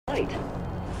light.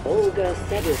 Olga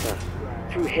Sedova,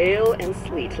 through hail and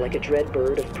sleet like a dread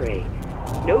bird of prey.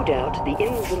 No doubt the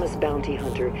infamous bounty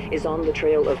hunter is on the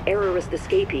trail of errorist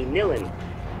escapee Nilin.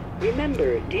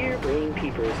 Remember, dear brain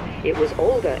peepers, it was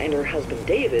Olga and her husband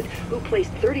David who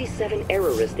placed 37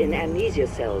 errorists in amnesia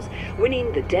cells,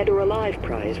 winning the Dead or Alive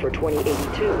prize for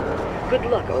 2082. Good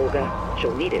luck, Olga.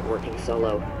 She'll need it working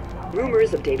solo.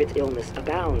 Rumors of David's illness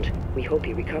abound. We hope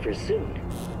he recovers soon.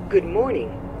 Good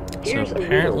morning. So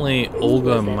apparently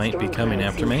Olga might be coming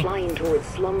after me. Flying towards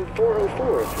Slum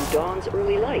 404 through dawn's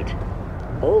early light.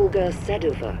 Olga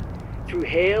Sedova, through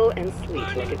hail and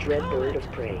sleet like a dread bird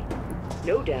of prey.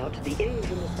 No doubt the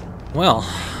infamous... Well,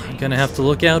 I'm gonna have to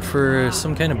look out for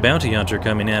some kind of bounty hunter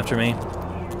coming after me.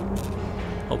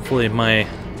 Hopefully my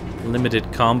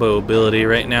limited combo ability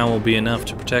right now will be enough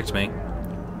to protect me.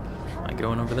 Am I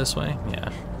going over this way? Yeah.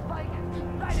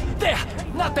 There!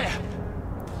 Not there!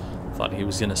 Thought he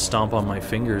was gonna stomp on my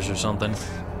fingers or something.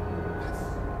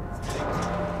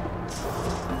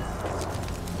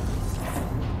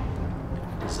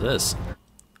 What's this?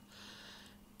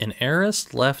 An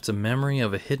heiress left a memory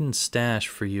of a hidden stash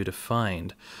for you to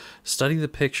find. Study the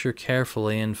picture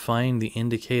carefully and find the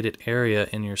indicated area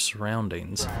in your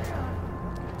surroundings.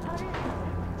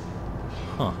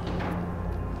 Huh.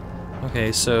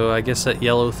 Okay, so I guess that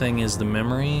yellow thing is the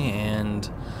memory, and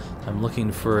I'm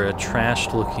looking for a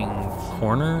trashed-looking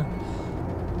corner.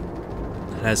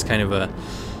 It has kind of a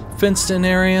fenced-in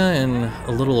area and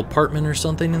a little apartment or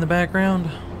something in the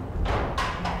background.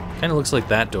 Kind of looks like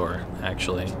that door,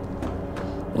 actually.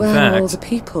 Where are all the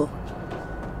people?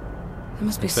 There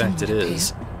must be someone in fact, it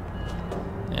is.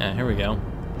 Yeah, here we go.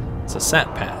 It's a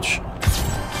sat patch.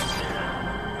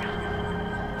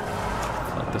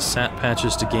 Like the sat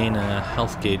patches to gain a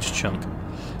health gauge chunk.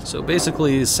 So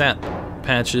basically, sat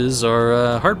patches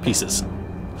are heart pieces.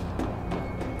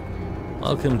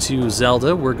 Welcome to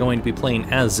Zelda. We're going to be playing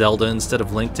as Zelda instead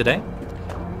of Link today.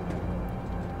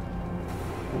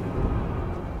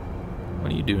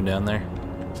 What are you doing down there?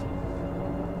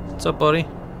 What's up, buddy?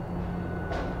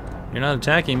 You're not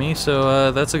attacking me,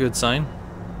 so that's a good sign.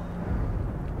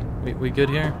 We good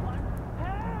here?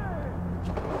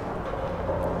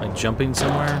 Am I jumping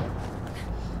somewhere?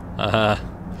 No,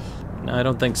 I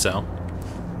don't think so.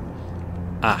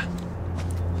 Ah.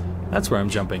 That's where I'm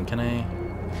jumping. Can I?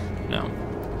 No.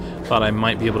 Thought I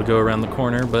might be able to go around the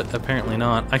corner, but apparently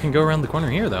not. I can go around the corner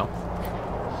here, though.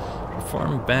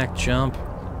 Perform back jump.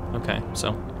 Okay,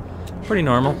 so pretty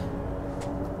normal.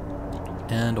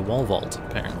 And a wall vault,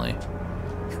 apparently.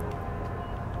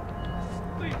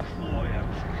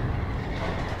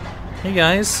 Hey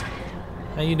guys,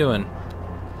 how you doing?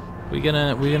 We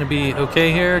gonna be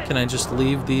okay here? Can I just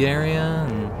leave the area?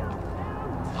 And...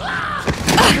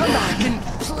 I can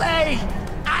play.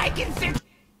 I can fix.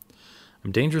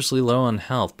 I'm dangerously low on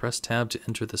health. Press tab to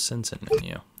enter the Sensen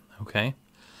menu. Okay.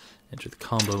 Enter the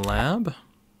combo lab.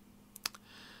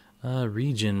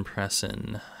 Regen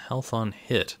pressin. Health on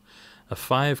hit. A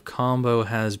 5 combo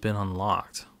has been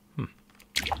unlocked.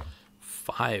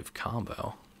 5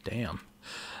 combo. Damn.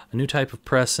 A new type of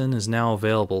pressin is now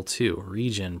available too.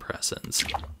 Regen pressins.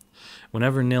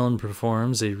 Whenever Nilin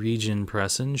performs a regen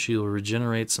pressin, she will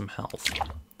regenerate some health.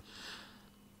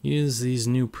 Use these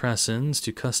new pressins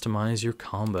to customize your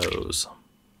combos.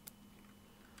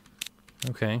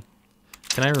 Okay.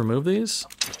 Can I remove these?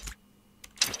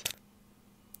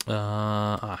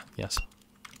 Yes.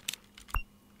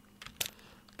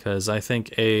 Because I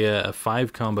think a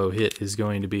 5 combo hit is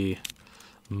going to be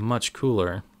much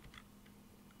cooler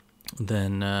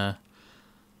than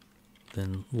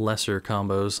lesser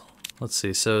combos. Let's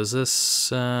see. So is this?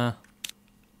 So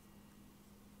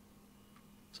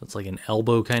it's like an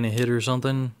elbow kind of hit or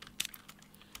something.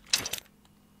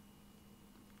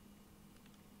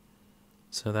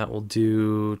 So that will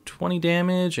do 20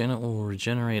 damage, and it will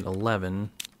regenerate 11.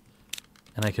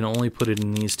 And I can only put it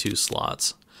in these 2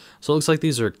 slots. So it looks like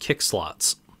these are kick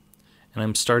slots. And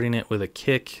I'm starting it with a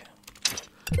kick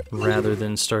rather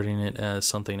than starting it as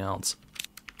something else.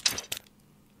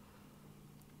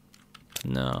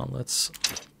 No, let's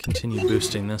continue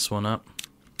boosting this one up.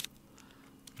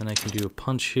 Then I can do a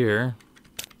punch here.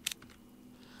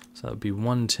 So that would be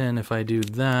 110 if I do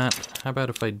that. How about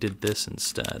if I did this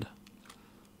instead?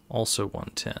 Also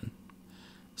 110.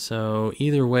 So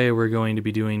either way, we're going to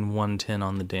be doing 110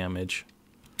 on the damage.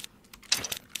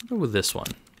 I'll go with this one.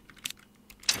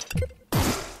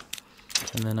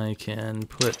 And then I can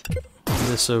put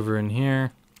this over in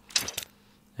here.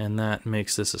 and that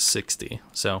makes this a 60.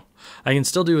 So I can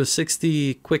still do a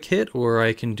 60 quick hit, or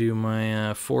I can do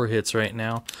my 4 hits right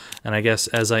now. And I guess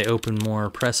as I open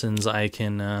more press-ins, I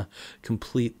can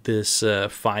complete this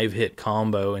 5-hit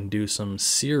combo and do some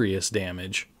serious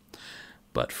damage.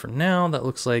 But for now, that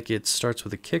looks like it starts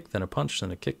with a kick, then a punch,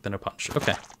 then a kick, then a punch.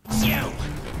 Okay.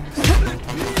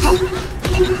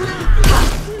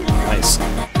 Nice.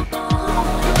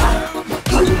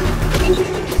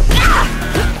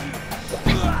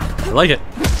 I like it.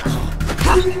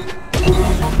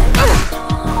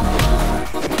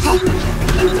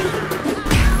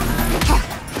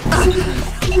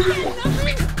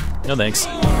 No thanks.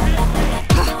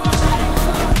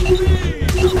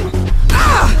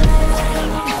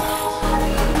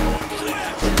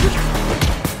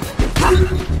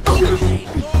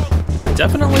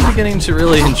 Definitely beginning to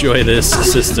really enjoy this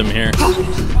system here.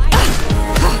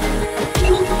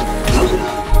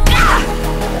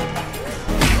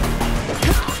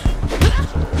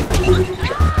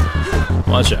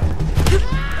 Watch out.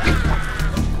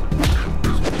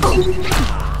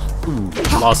 Ooh,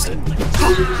 lost it.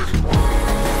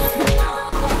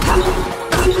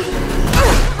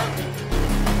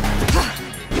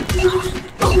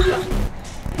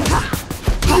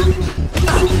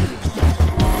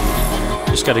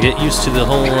 Just gotta get used to the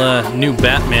whole new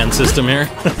Batman system here.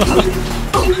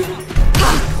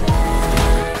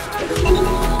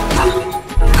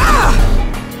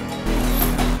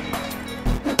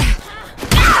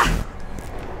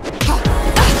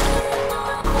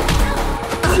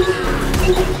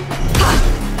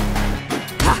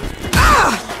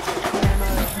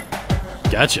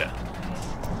 Gotcha.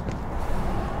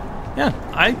 Yeah,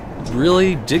 I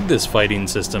really dig this fighting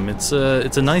system. It's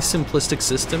a nice simplistic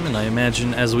system, and I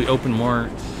imagine as we open more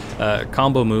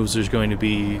combo moves, there's going to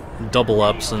be double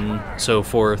ups and so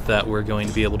forth that we're going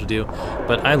to be able to do.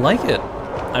 But I like it.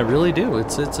 I really do.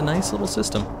 It's a nice little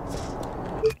system.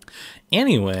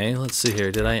 Anyway, let's see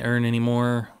here. Did I earn any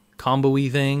more combo-y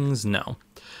things? No.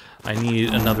 I need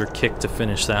another kick to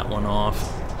finish that one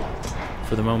off.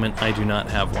 For the moment, I do not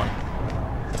have one.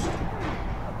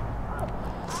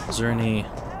 Is there any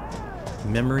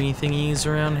memory thingies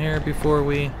around here before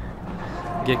we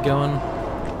get going?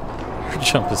 Your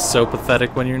jump is so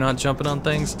pathetic when you're not jumping on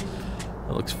things.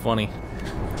 That looks funny.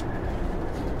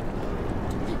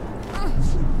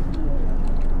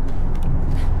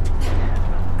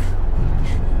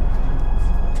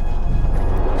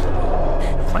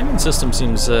 Climbing system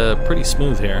seems pretty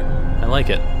smooth here. I like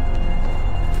it.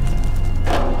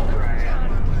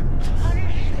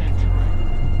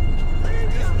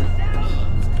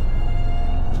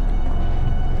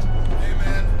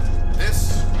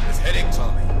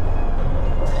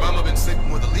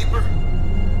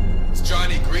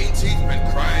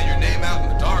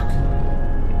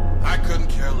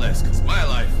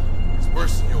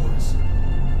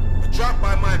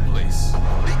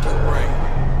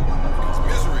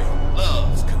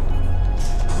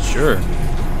 Sure.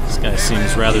 This guy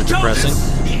seems rather depressing.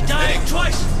 He died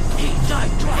twice. He died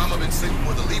twice. Mama been sleeping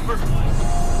with a leaper.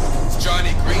 It's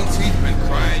Johnny Green Teeth been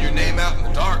crying your name out in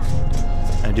the dark.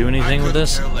 Can I do anything with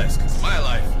this? I couldn't care less, 'cause my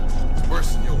life is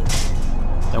worse than yours.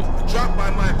 Nope. Drop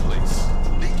by my place,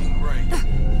 leaking brain.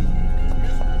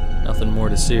 Nothing more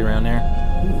to see around there.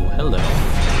 Ooh, hello.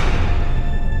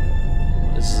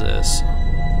 What is this?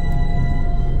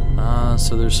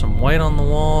 So there's some white on the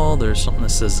wall. There's something that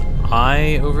says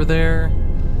I over there.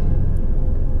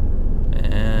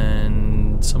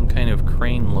 And some kind of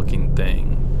crane-looking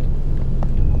thing.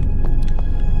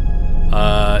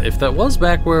 If that was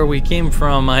back where we came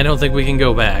from, I don't think we can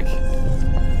go back.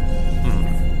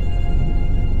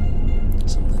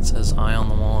 Something that says I on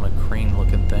the wall and a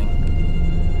crane-looking thing.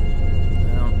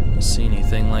 I don't see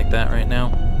anything like that right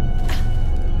now.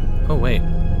 Oh, wait.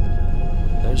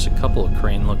 There's a couple of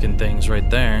crane-looking things right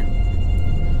there.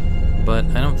 But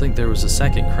I don't think there was a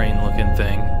second crane-looking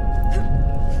thing.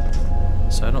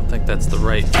 So I don't think that's the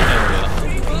right area.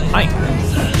 Hi!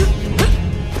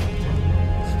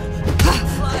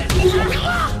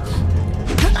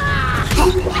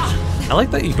 I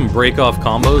like that you can break off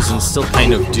combos and still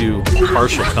kind of do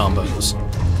partial combos.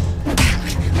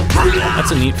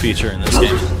 That's a neat feature in this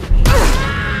game.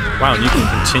 Wow, and you can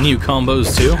continue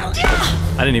combos too?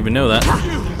 I didn't even know that.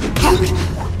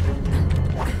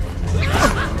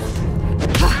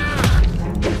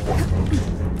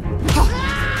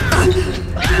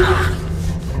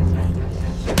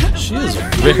 She is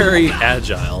very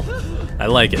agile. I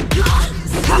like it.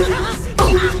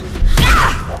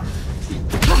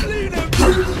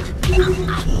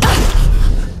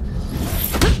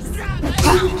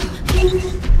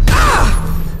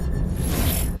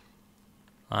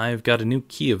 I've got a new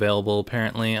key available,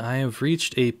 apparently. I have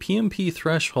reached a PMP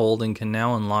threshold and can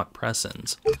now unlock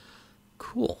press-ins.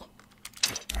 Cool.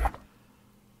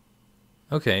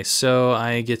 Okay, so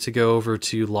I get to go over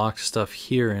to lock stuff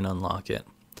here and unlock it.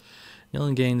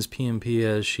 Nilin gains PMP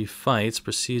as she fights.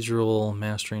 Procedural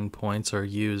mastering points are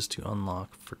used to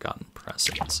unlock forgotten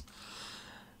press-ins.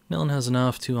 Nilin has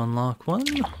enough to unlock one.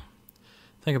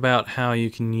 Think about how you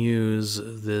can use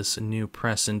this new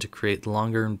press-in to create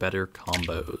longer and better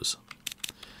combos.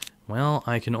 Well,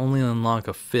 I can only unlock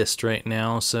a fist right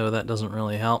now, so that doesn't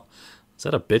really help. Is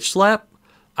that a bitch slap?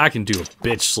 I can do a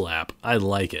bitch slap. I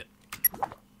like it.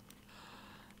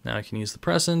 Now I can use the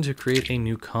press-in to create a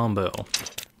new combo.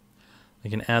 I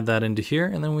can add that into here,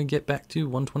 and then we get back to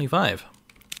 125.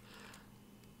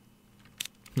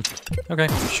 Okay,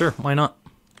 sure, why not?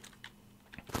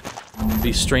 It'd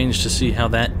be strange to see how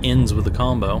that ends with a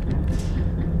combo.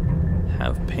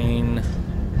 Have pain.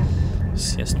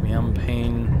 Siestmiam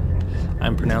pain.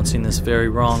 I'm pronouncing this very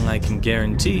wrong, I can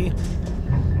guarantee.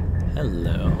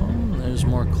 Hello. There's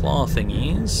more claw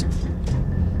thingies.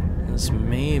 This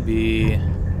may be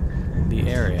the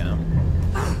area.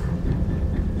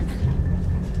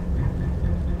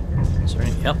 Is there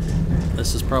any? Yep.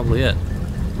 This is probably it.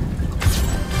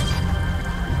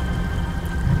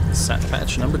 Sat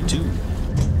patch number 2.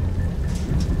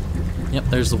 Yep,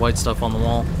 there's the white stuff on the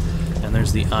wall. And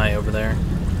there's the eye over there.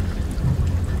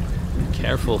 Be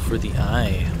careful for the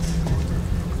eye.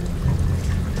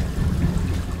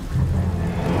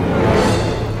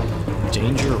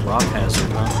 Danger rock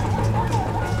hazard, huh?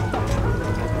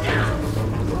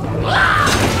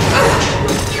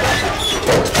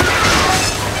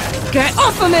 Get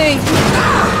off of me!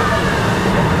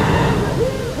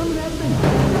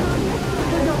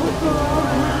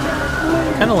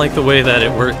 I kind of like the way that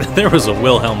it worked. There was a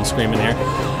Wilhelm screaming here.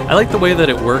 I like the way that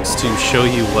it works to show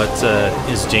you what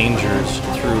is dangers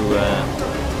through.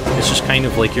 It's just kind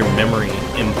of like your memory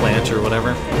implant or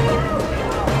whatever.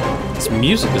 This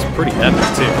music is pretty epic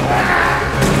too.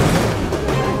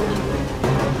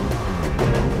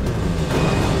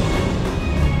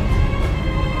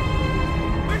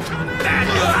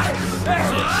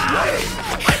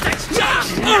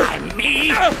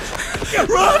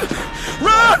 Run!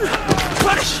 Run!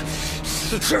 Punish!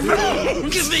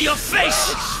 Give me your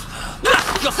face!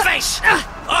 Your face!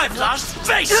 I've lost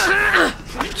face! Bad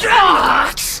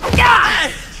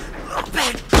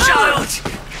child!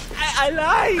 I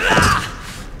lied!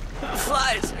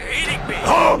 Flies are eating me!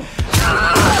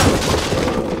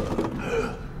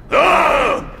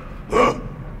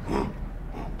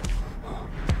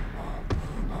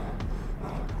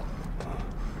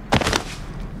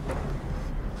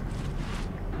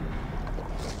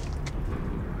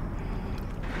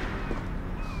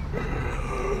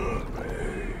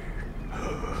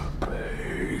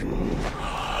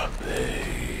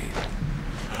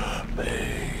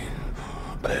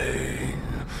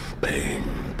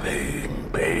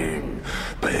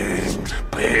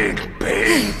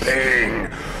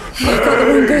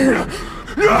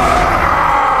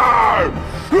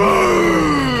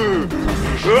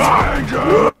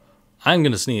 I'm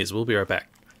gonna sneeze. We'll be right back.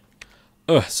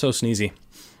 Ugh, so sneezy.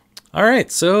 Alright,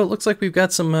 so it looks like we've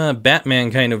got some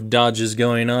Batman kind of dodges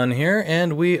going on here,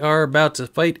 and we are about to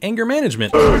fight Anger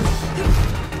Management.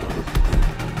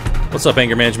 What's up,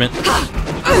 Anger Management?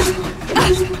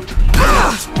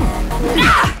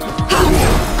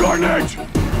 Carnage!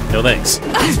 No thanks.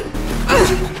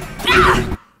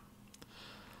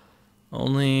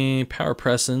 Only power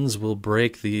press-ins will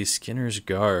break the Skinner's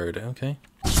guard. Okay.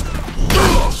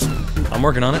 I'm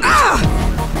working on it.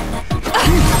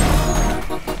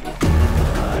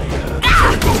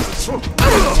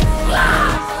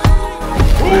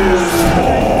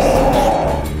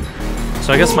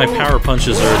 So I guess my power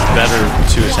punches are better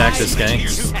to attack this guy.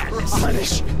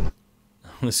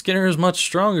 The Skinner is much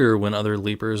stronger when other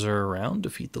Leapers are around.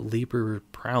 Defeat the Leaper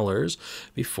Prowlers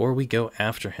before we go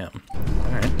after him.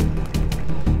 Alright.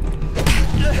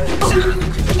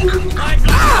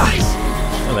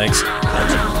 Oh, thanks.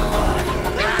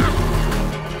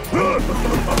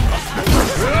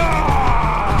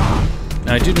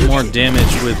 Now I do more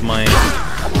damage with my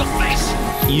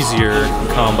easier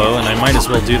combo, and I might as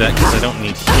well do that because I don't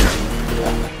need healing.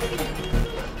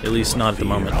 At least not at the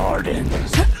moment.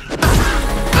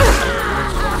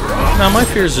 No, my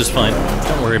fear is just fine.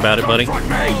 Don't worry about it, buddy.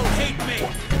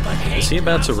 Is he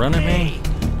about to run at me?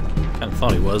 Kind of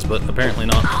thought he was, but apparently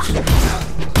not.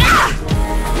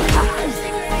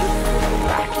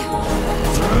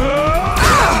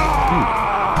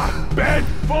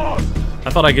 I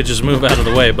thought I could just move out of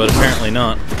the way, but apparently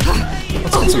not.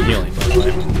 Let's get some healing, by the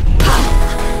way.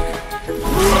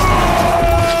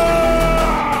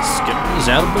 is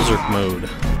out of berserk mode.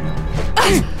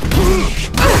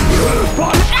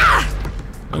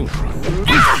 Ooh.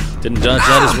 Didn't dodge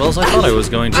that as well as I thought I was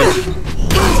going to.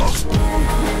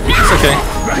 It's okay.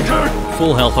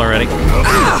 Full health already.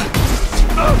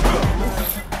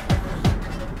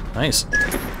 Nice.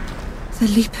 The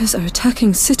Leapers are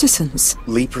attacking citizens.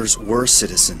 Leapers were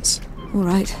citizens. All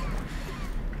right.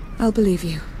 I'll believe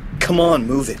you. Come on,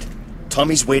 move it.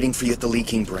 Tommy's waiting for you at the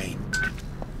leaking brain.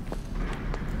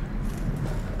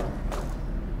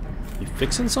 You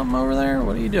fixing something over there?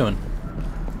 What are you doing?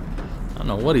 I don't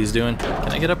know what he's doing.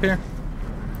 Can I get up here?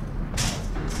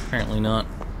 Apparently not.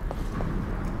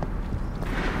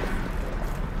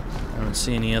 I don't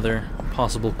see any other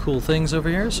possible cool things over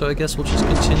here, so I guess we'll just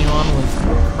continue on with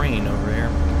Crane over here.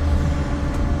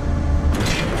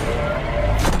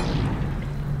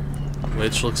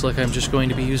 Which looks like I'm just going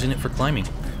to be using it for climbing.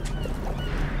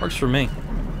 Works for me.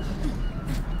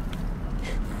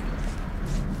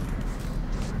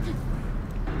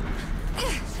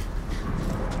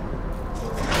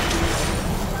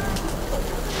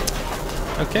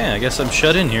 Okay, I guess I'm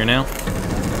shut in here now. They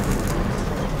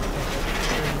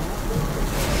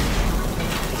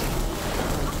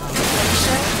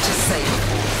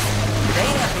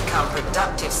have become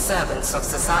productive servants of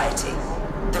society.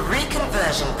 The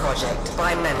Reconversion Project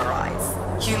by Memorize.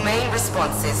 Humane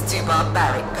responses to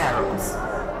barbaric perils.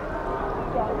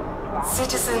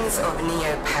 Citizens of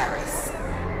Neo-Paris,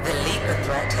 the Leaper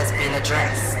threat has been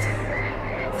addressed.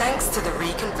 Thanks to the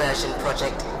Reconversion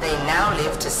Project, they now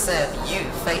live to serve you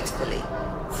faithfully.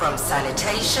 From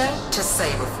sanitation to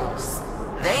Saber Force,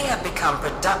 they have become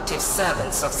productive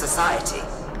servants of society.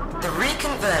 The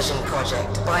Reconversion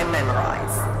Project by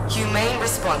Memorize. Humane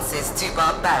responses to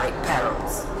barbaric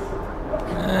perils.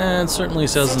 It certainly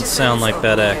doesn't sound like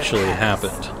that actually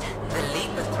happened.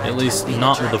 At least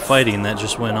not with the fighting that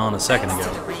just went on a second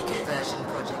ago.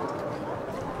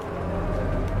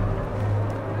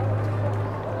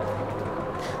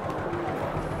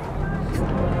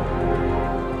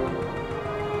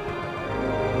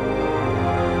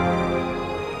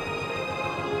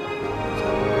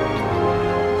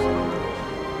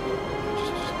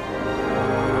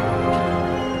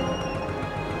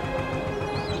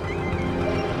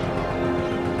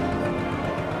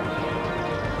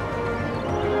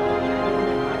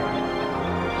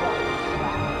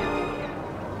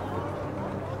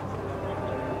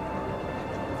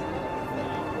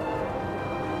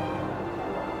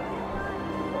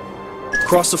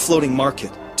 Cross the floating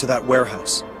market to that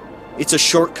warehouse. It's a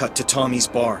shortcut to Tommy's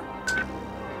bar.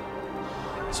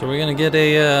 So we're gonna get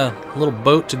a little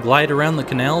boat to glide around the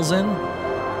canals in?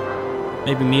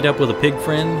 Maybe meet up with a pig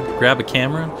friend, grab a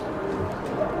camera?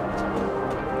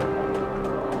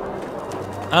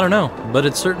 I don't know, but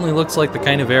it certainly looks like the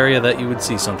kind of area that you would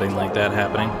see something like that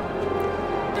happening.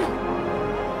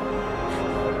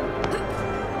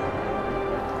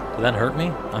 Did that hurt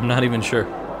me? I'm not even sure.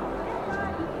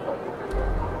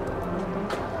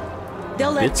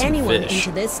 They'll let Bits and anyone fish.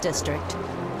 into this district.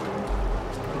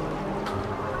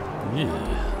 Yeah.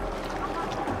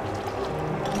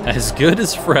 As good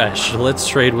as fresh. Let's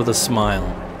trade with a smile.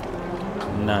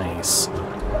 Nice.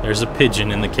 There's a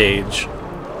pigeon in the cage.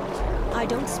 I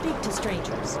don't speak to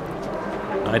strangers.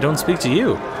 I don't speak to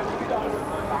you.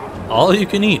 All you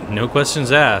can eat, no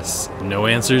questions asked, no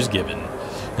answers given.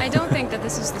 I don't think that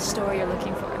this is the story you're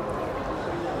looking for.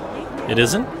 It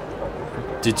isn't?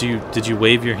 Did you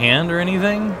wave your hand or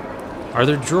anything? Are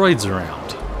there droids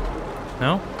around?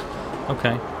 No?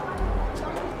 Okay.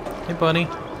 Hey, buddy.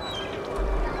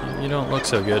 You don't look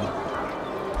so good.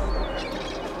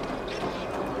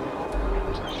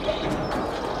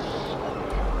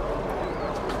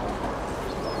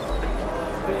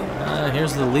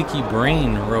 Here's the leaky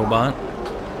brain robot.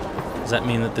 Does that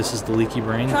mean that this is the leaky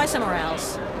brain? Try somewhere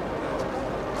else.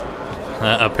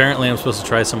 Apparently I'm supposed to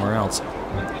try somewhere else.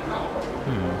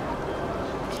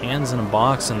 Cans in a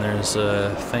box and there's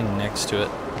a thing next to it.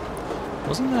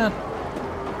 Wasn't that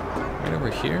right over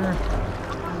here?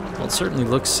 Well, it certainly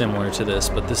looks similar to this,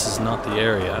 but this is not the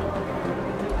area.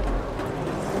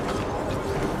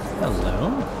 Hello?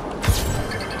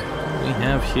 What do we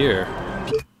have here?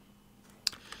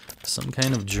 Some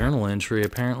kind of journal entry,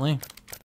 apparently.